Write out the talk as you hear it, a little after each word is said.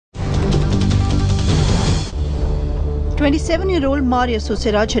27-year-old Maria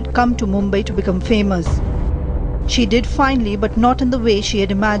Sosiraj had come to Mumbai to become famous. She did finely, but not in the way she had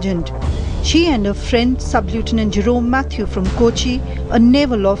imagined. She and her friend Sub-Lieutenant Jerome Matthew from Kochi, a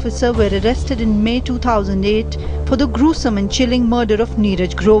naval officer, were arrested in May 2008 for the gruesome and chilling murder of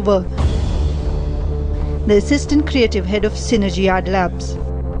Neeraj Grover, the assistant creative head of Synergy Ad Labs.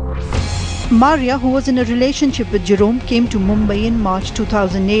 Maria, who was in a relationship with Jerome, came to Mumbai in March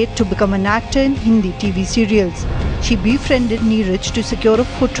 2008 to become an actor in Hindi TV serials. She befriended Neeraj to secure a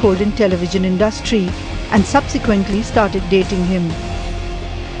foothold in television industry and subsequently started dating him.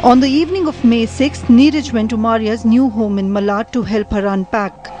 On the evening of May 6th, Neeraj went to Maria's new home in Malad to help her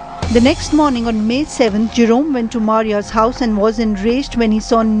unpack. The next morning on May 7th, Jerome went to Maria's house and was enraged when he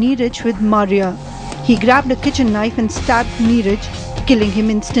saw Neeraj with Maria. He grabbed a kitchen knife and stabbed Neeraj, killing him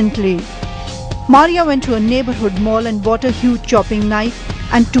instantly. Maria went to a neighborhood mall and bought a huge chopping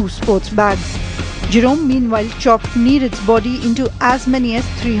knife and 2 sports bags. Jerome meanwhile chopped Neeraj's body into as many as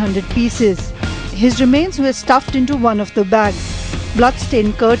 300 pieces. His remains were stuffed into one of the bags.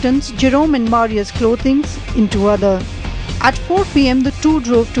 Blood-stained curtains, Jerome and Maria's clothing into other. At 4 p.m. the two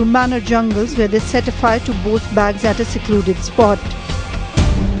drove to Manor Jungles where they set a fire to both bags at a secluded spot.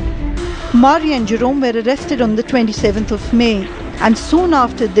 Maria and Jerome were arrested on the 27th of May, and soon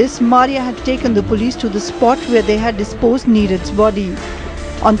after this Maria had taken the police to the spot where they had disposed Neeraj's body.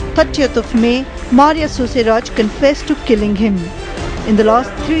 On 30th of May, Maria Sosiraj confessed to killing him. In the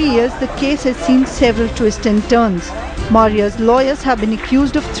last 3 years, the case has seen several twists and turns. Maria's lawyers have been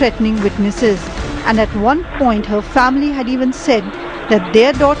accused of threatening witnesses, and at one point her family had even said that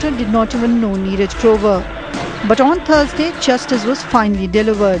their daughter did not even know Neeraj Grover. But on Thursday, justice was finally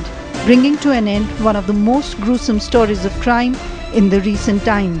delivered, bringing to an end one of the most gruesome stories of crime in the recent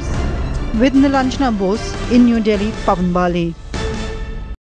times. With Nilanjana Bose, in New Delhi, Pavan Bale.